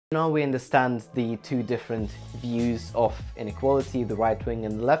Now we understand the two different views of inequality, the right wing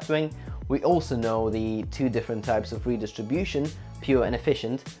and the left wing. We also know the two different types of redistribution, pure and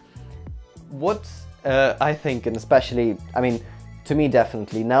efficient. What I think, and especially, I mean, to me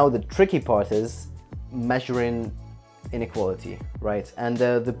definitely, now the tricky part is measuring inequality, right? And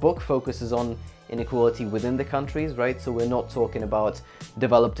the book focuses on inequality within the countries, right? So we're not talking about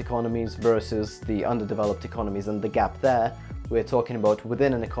developed economies versus the underdeveloped economies and the gap there. We're talking about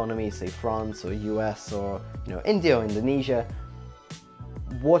within an economy, say France or US or India or Indonesia,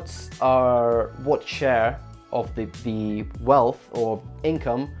 what share of the wealth or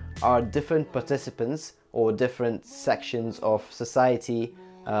income are different participants or different sections of society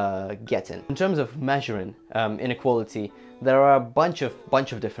getting. In terms of measuring inequality, there are a bunch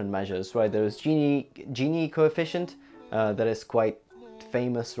of different measures, right? There is Gini coefficient that is quite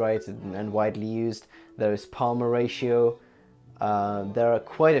famous, right, and widely used. There is Palmer ratio. There are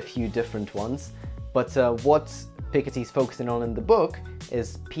quite a few different ones, but what Piketty is focusing on in the book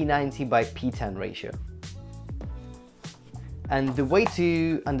is P90 by P10 ratio. And the way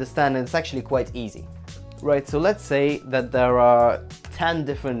to understand it is actually quite easy, right? So let's say that there are 10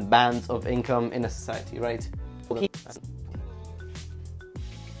 different bands of income in a society, right?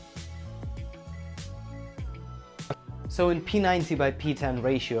 So in P90 by P10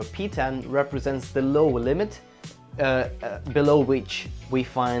 ratio, P10 represents the lower limit below which we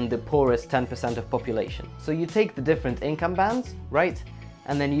find the poorest 10% of population. So you take the different income bands, right?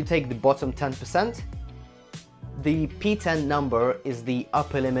 And then you take the bottom 10%. The P10 number is the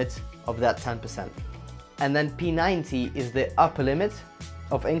upper limit of that 10%. And then P90 is the upper limit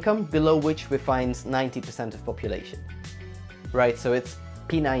of income below which we find 90% of population, right? So it's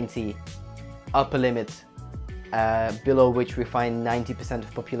P90 upper limit below which we find 90%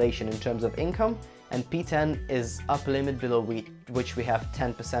 of population in terms of income, and P10 is upper limit below which we have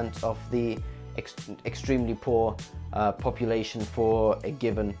 10% of the extremely poor population for a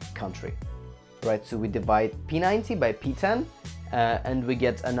given country, right? So we divide P90 by P10 and we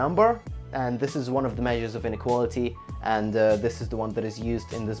get a number, and this is one of the measures of inequality, and this is the one that is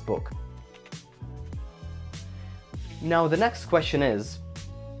used in this book. Now the next question is,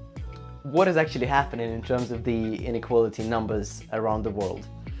 what is actually happening in terms of the inequality numbers around the world?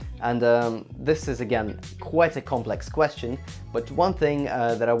 And this is again quite a complex question, but one thing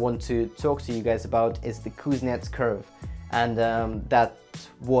that I want to talk to you guys about is the Kuznets curve, and that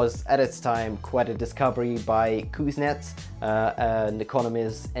was at its time quite a discovery by Kuznets, an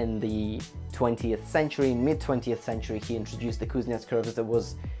economist in the 20th century, mid-20th century. He introduced the Kuznets curve. That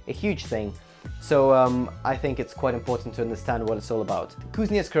was a huge thing. So I think it's quite important to understand what it's all about. The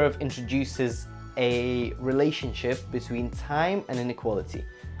Kuznets curve introduces a relationship between time and inequality,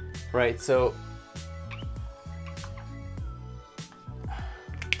 right? So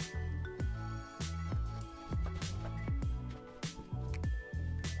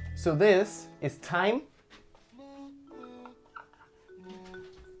this is time,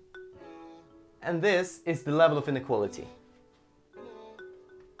 and this is the level of inequality.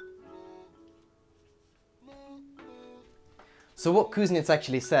 So what Kuznets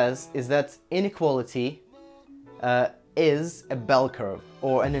actually says is that inequality is a bell curve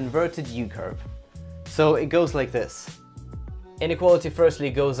or an inverted U curve. So it goes like this. Inequality firstly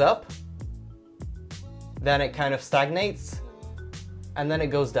goes up, then it kind of stagnates, and then it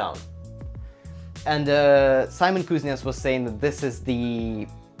goes down. And Simon Kuznets was saying that this is the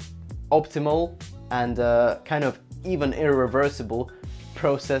optimal and kind of even irreversible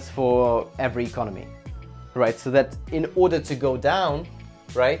process for every economy, right? So that in order to go down,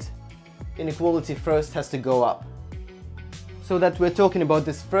 right, inequality first has to go up. So that we're talking about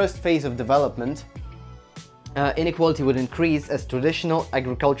this first phase of development, inequality would increase as traditional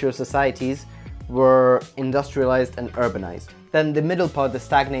agricultural societies were industrialized and urbanized. Then the middle part, the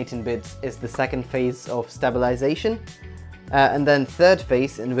stagnating bit, is the second phase of stabilization, and then third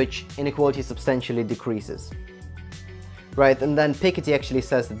phase in which inequality substantially decreases. Right, and then Piketty actually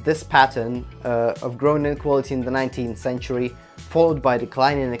says that this pattern of growing inequality in the 19th century, followed by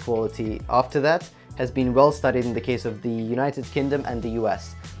declining inequality after that, has been well studied in the case of the United Kingdom and the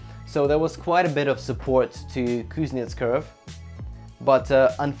US. So there was quite a bit of support to Kuznets' curve, but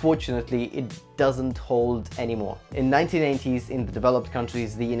unfortunately it doesn't hold anymore. In 1980s, in the developed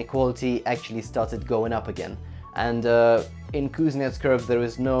countries, the inequality actually started going up again. And in Kuznets' curve, there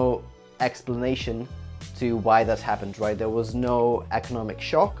is no explanation to why that happened, right? There was no economic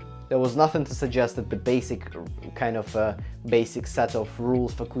shock. There was nothing to suggest that the basic basic set of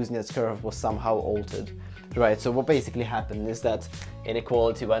rules for Kuznets' curve was somehow altered, right? So what basically happened is that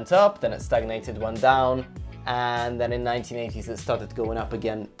inequality went up, then it stagnated, went down, and then in 1980s it started going up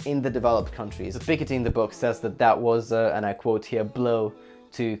again in the developed countries. Piketty in the book says that that was, and I quote here, blow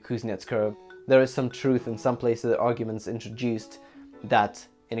to Kuznets' curve. There is some truth in some places. The arguments introduced that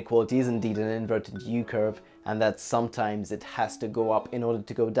inequality is indeed an inverted U-curve, and that sometimes it has to go up in order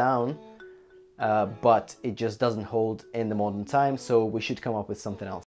to go down, but it just doesn't hold in the modern time, so we should come up with something else.